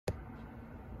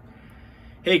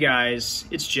Hey guys,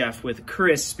 it's Jeff with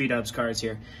Crispydubscards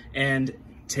here, and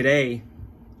today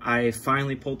I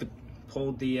finally pulled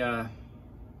the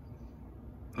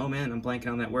oh man, I'm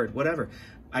blanking on that word. Whatever.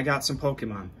 I got some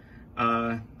Pokemon.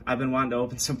 I've been wanting to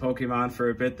open some Pokemon for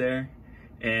a bit there,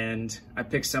 and I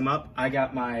picked some up. I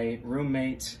got my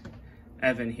roommate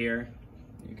Evan here.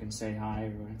 You can say hi,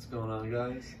 everyone. What's going on,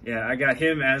 guys? Yeah, I got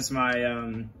him as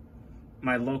my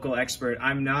my local expert.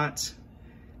 I'm not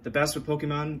the best with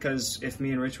Pokemon, because if me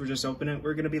and Rich were just opening it,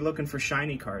 we're going to be looking for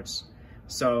shiny cards.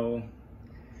 So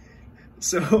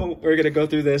we're going to go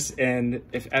through this, and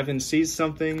if Evan sees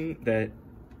something that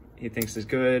he thinks is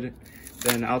good,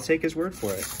 then I'll take his word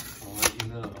for it. I'll let you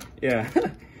know. Yeah.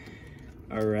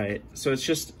 All right. So it's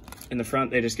just, in the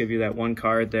front, they just give you that one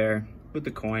card there with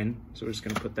the coin. So we're just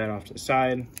going to put that off to the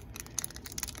side.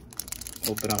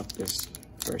 Open up this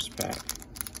first pack.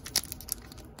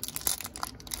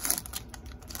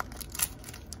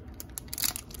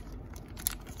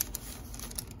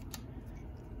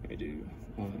 Do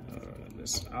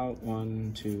this out,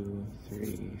 1, 2,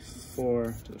 3,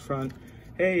 4 to the front.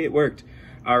 Hey, it worked.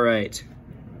 All right.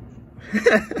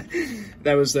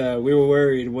 That was we were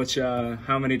worried which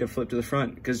how many to flip to the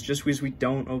front, because just because we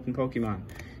don't open Pokemon.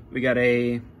 We got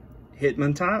a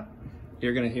Hitmontop.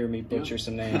 You're gonna hear me butcher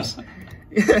some names.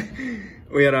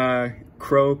 We had a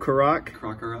Krokorok.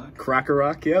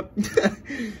 Yep.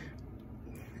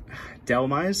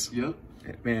 Delmise. Yep.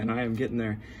 Man, I am getting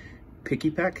there.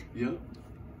 Picky Peck? Yep.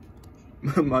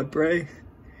 Mudbray?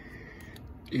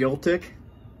 Joltik?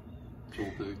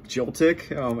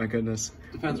 Joltik. Oh my goodness.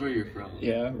 Depends where you're from.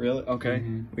 Yeah, really? Okay.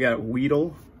 We got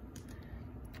Weedle.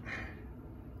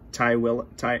 Tailo?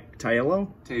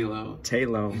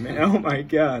 Tailo. Man, oh my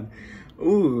god.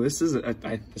 Ooh, this is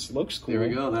this looks cool. There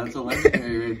we go. That's a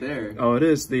legendary right there. Oh, it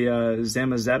is the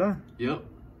Zamazenta? Yep.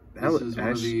 This is one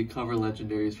of the cover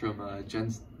legendaries from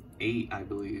Gen 8, I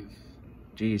believe.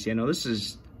 Jeez, you know, this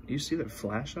is, you see the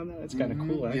flash on that? That's kind of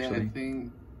cool, actually. Yeah, I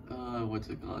think, what's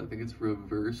it called? I think it's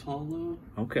Reverse Hollow.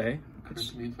 Okay.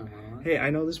 Correct me if I'm wrong. Hey, I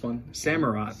know this one.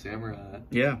 Samurott. Samurott.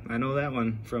 Yeah, I know that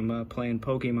one from playing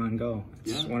Pokemon Go.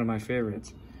 It's one of my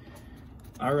favorites.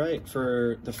 All right,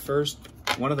 for the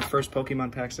one of the first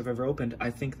Pokemon packs I've ever opened, I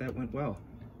think that went well.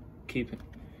 Keep it.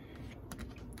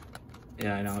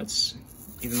 Yeah, I know, it's,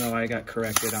 even though I got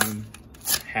corrected on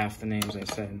half the names I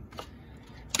said.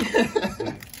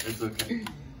 It's okay.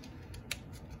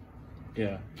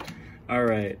 Yeah. All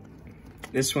right.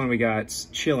 This one we got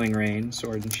Chilling Reign,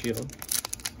 Sword and Shield.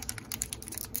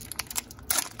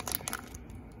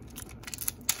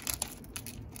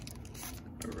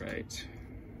 All right.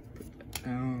 Put that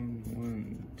down.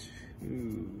 1,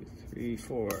 2, 3,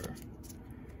 4.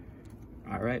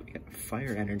 All right. We got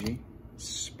Fire Energy,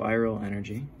 Spiral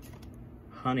Energy,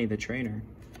 Honey the Trainer,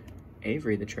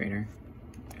 Avery the Trainer,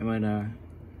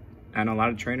 and a lot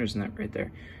of trainers in that right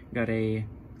there. Got a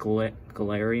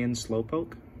Galarian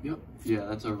Slowpoke. Yep. Yeah,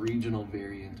 that's a regional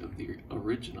variant of the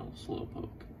original Slowpoke.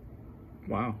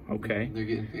 Wow, okay. They're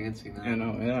getting fancy now. I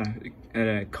know, yeah.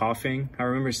 And Coughing. I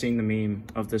remember seeing the meme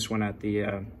of this one at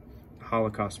the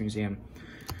Holocaust Museum.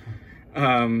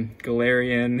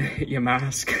 Galarian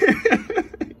Yamask.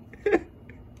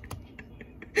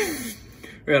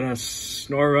 We got a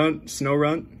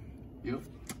Snorunt. Yep.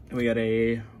 We got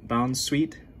a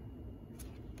Bounsweet.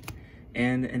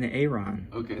 And an Aron.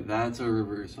 Okay, that's a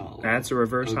reverse hollow. That's a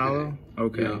reverse hollow?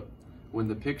 Okay. Yeah. When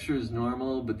the picture is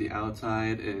normal, but the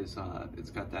outside is, it's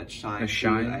got that shine. A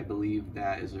shine? To it, I believe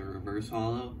that is a reverse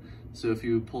hollow. So if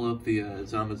you pull up the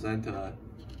Zamazenta,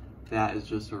 that is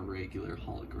just a regular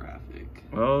holographic.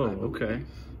 Oh, okay.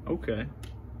 Okay.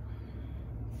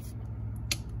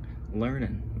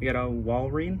 Learning. We got a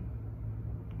Walrein?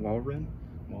 Walrein?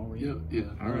 Yeah,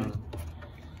 yeah. All right.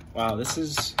 Wow, this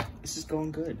is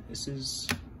going good. This is,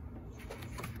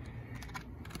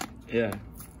 yeah.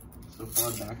 So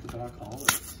far, back-to-back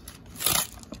hollows.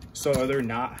 So are there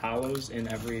not hollows in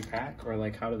every pack, or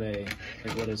like how do they,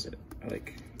 like what is it?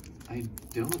 Like, I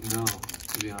don't know,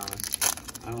 to be honest.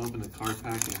 I haven't opened a card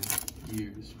pack in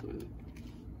years, but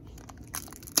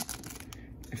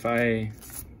if I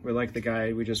were like the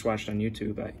guy we just watched on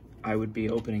YouTube, I would be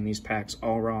opening these packs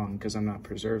all wrong because I'm not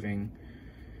preserving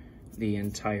the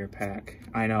entire pack.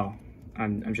 I know.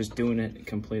 I'm just doing it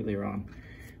completely wrong.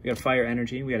 We got Fire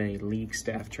Energy. We got a League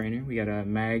Staff Trainer. We got a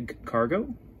Mag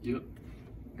Cargo. Yep.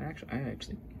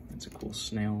 Actually, that's a cool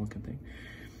snail looking thing.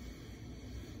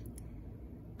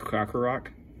 Krokorok.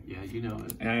 Yeah, you know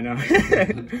it. I know.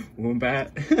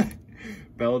 Wombat.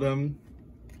 Beldum.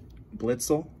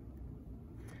 Blitzel.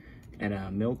 And a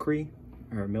Milcery.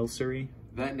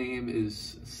 That name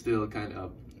is still kind of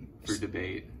up for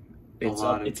debate.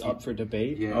 It's up for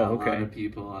debate? Yeah, oh, okay. A lot of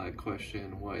people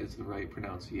question what is the right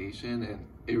pronunciation, and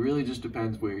it really just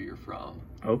depends where you're from.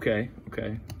 Okay,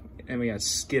 okay. And we got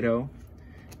Skiddo.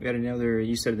 We got another,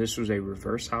 you said this was a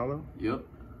reverse holo? Yep.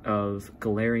 Of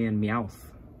Galarian Meowth.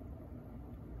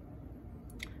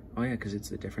 Oh yeah, because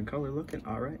it's a different color looking.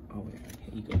 All right. Oh yeah,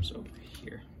 he goes over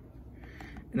here.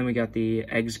 And then we got the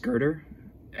Exeggutor.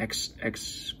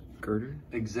 Exeggutor?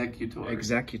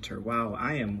 Exeggutor. Wow,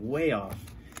 I am way off.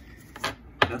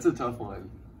 That's a tough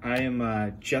one. I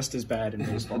am just as bad in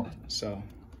baseball, so.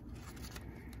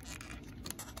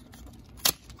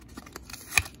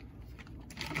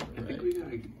 I think we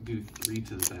gotta do 3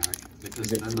 to the back, because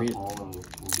then the holo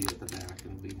will be at the back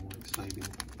and it'll be more exciting.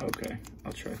 Okay,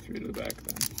 I'll try 3 to the back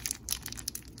then.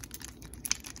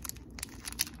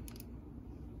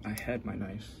 I had my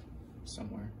knife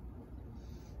somewhere.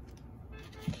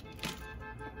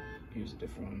 Here's a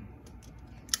different one.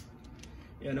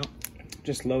 Yeah, no,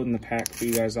 just loading the pack for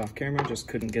you guys off camera. Just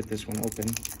couldn't get this one open.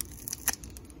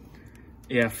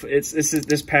 Yeah,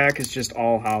 this pack is just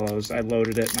all holos. I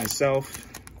loaded it myself.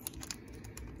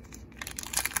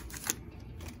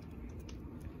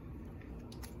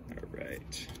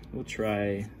 We'll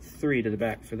try 3 to the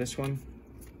back for this one.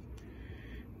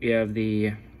 We have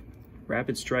the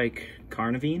Rapid Strike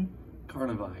Carnivine.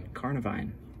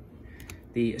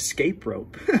 The Escape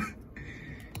Rope.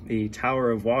 The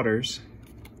Tower of Waters.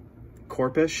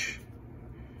 Corpish.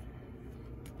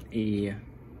 The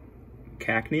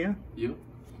Cacnea. Yep.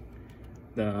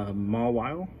 The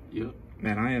Mawile. Yep.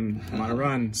 Man, I'm on a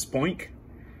run. Spoink.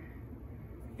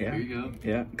 Yeah. There you go.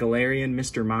 Yeah. Galarian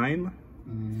Mr. Mime.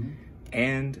 Mm-hmm.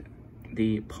 And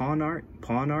the Pawniard.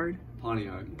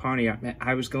 Man,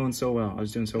 I was going so well. I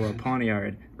was doing so well.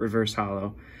 Pawniard reverse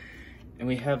holo. And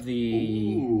we have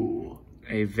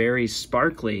a very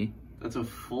sparkly. That's a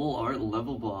full art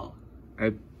level ball.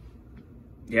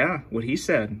 Yeah, what he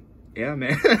said. Yeah,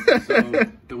 man. So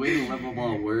the way the level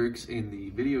ball works in the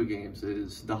video games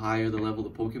is the higher the level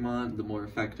of the Pokemon, the more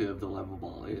effective the level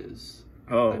ball is.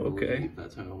 Oh, I believe okay.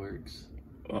 That's how it works.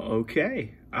 Well,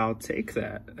 okay, I'll take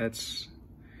that.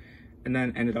 And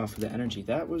then ended off with the energy.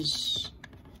 That was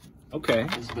okay.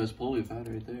 That's the best pull we've had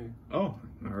right there. Oh,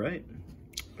 all right.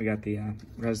 We got the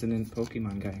resident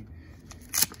Pokemon guy.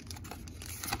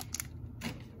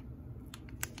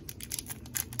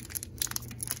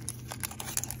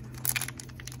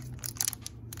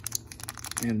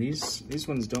 And these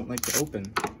ones don't like to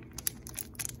open.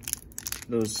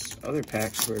 Those other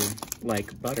packs were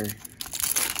like butter.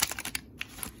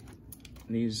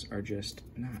 These are just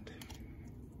not.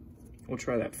 We'll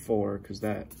try that 4 because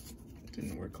that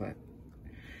didn't work.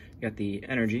 Got the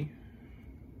energy.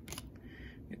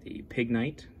 Got the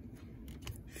Pignite.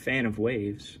 Fan of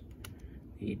Waves.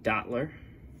 The Dottler.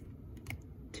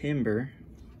 Timber.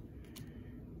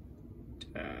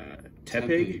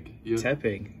 Tepig. Yep.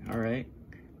 Tepig. All right.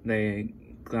 The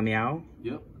Glameow.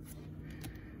 Yep.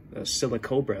 The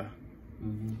Silicobra.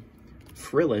 Mm-hmm.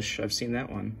 Frillish. I've seen that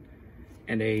one.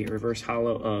 And a reverse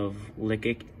holo of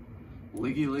Licky. All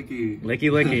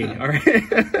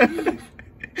right.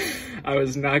 I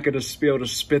was not going to be able to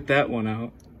spit that one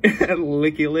out.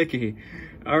 Licky.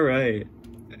 All right.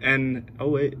 And, oh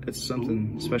wait, that's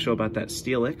something special about that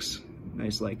Steelix.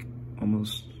 Nice, like,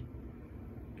 almost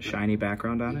shiny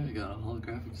background on it. I got a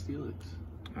holographic Steelix.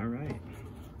 All right.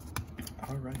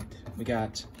 All right. We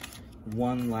got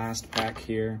one last pack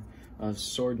here of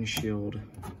Sword and Shield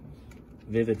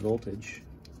Vivid Voltage.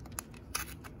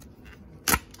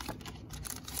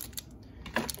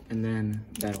 And then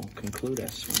that'll conclude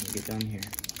us when we get done here.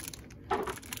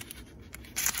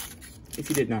 If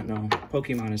you did not know,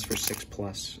 Pokemon is for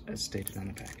 6+, as stated on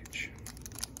the package.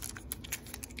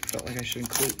 Felt like I should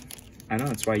include. I know,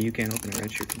 that's why you can't open it,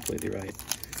 right? You're completely right.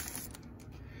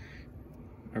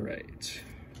 All right.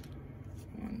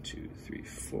 1, 2, 3,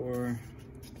 4.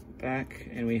 Back,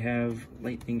 and we have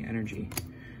Lightning Energy.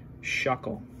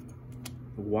 Shuckle.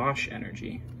 Wash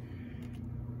Energy.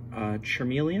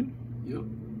 Charmeleon? Yep.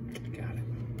 Got it.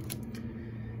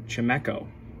 Chimecho.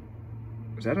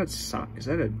 Is that a sock? Is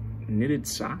that a knitted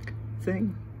sock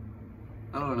thing?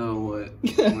 I don't know what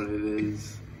it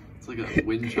is. It's like a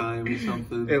wind chime or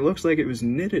something. It looks like it was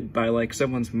knitted by like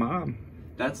someone's mom.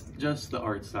 That's just the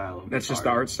art style. That's just the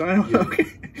art style? Yeah. Okay.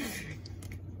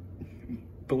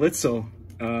 Blitzel.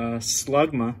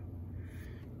 Slugma.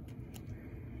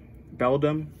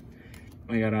 Beldum.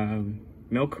 We got a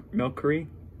Milcery.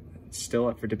 Still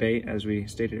up for debate, as we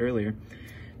stated earlier.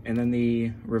 And then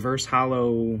the reverse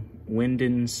holo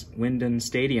Winden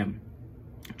Stadium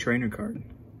trainer card.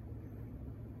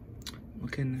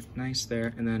 Looking nice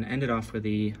there. And then ended off with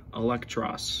the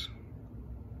Electros.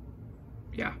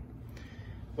 yeah.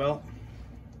 Well,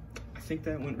 I think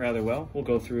that went rather well. We'll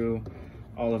go through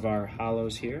all of our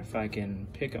hollows here. If I can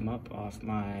pick them up off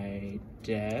my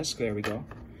desk. There we go.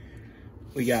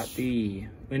 We got the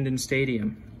Linden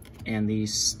Stadium and the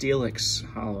Steelix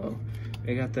hollow.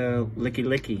 We got the Licky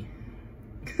Licky.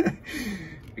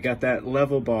 We got that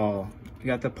Level Ball. We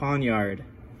got the Poniard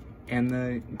and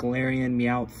the Galarian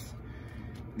Meowth,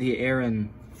 the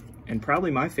Aaron, and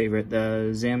probably my favorite,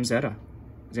 the Zamazenta.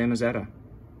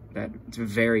 That's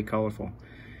very colorful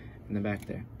in the back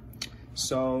there.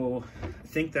 So I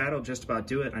think that'll just about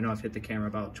do it. I know I've hit the camera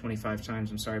about 25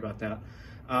 times. I'm sorry about that.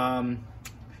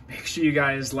 Make sure you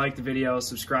guys like the video,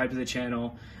 subscribe to the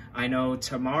channel. I know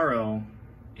tomorrow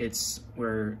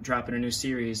we're dropping a new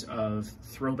series of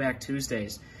Throwback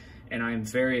Tuesdays, and I'm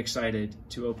very excited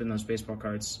to open those baseball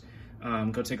cards.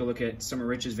 Go take a look at some of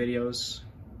Rich's videos.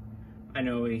 I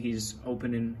know he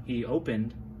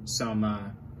opened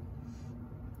some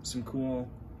cool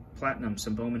platinum,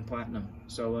 some Bowman Platinum.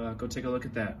 So go take a look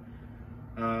at that.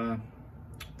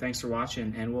 Thanks for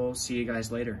watching, and we'll see you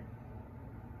guys later.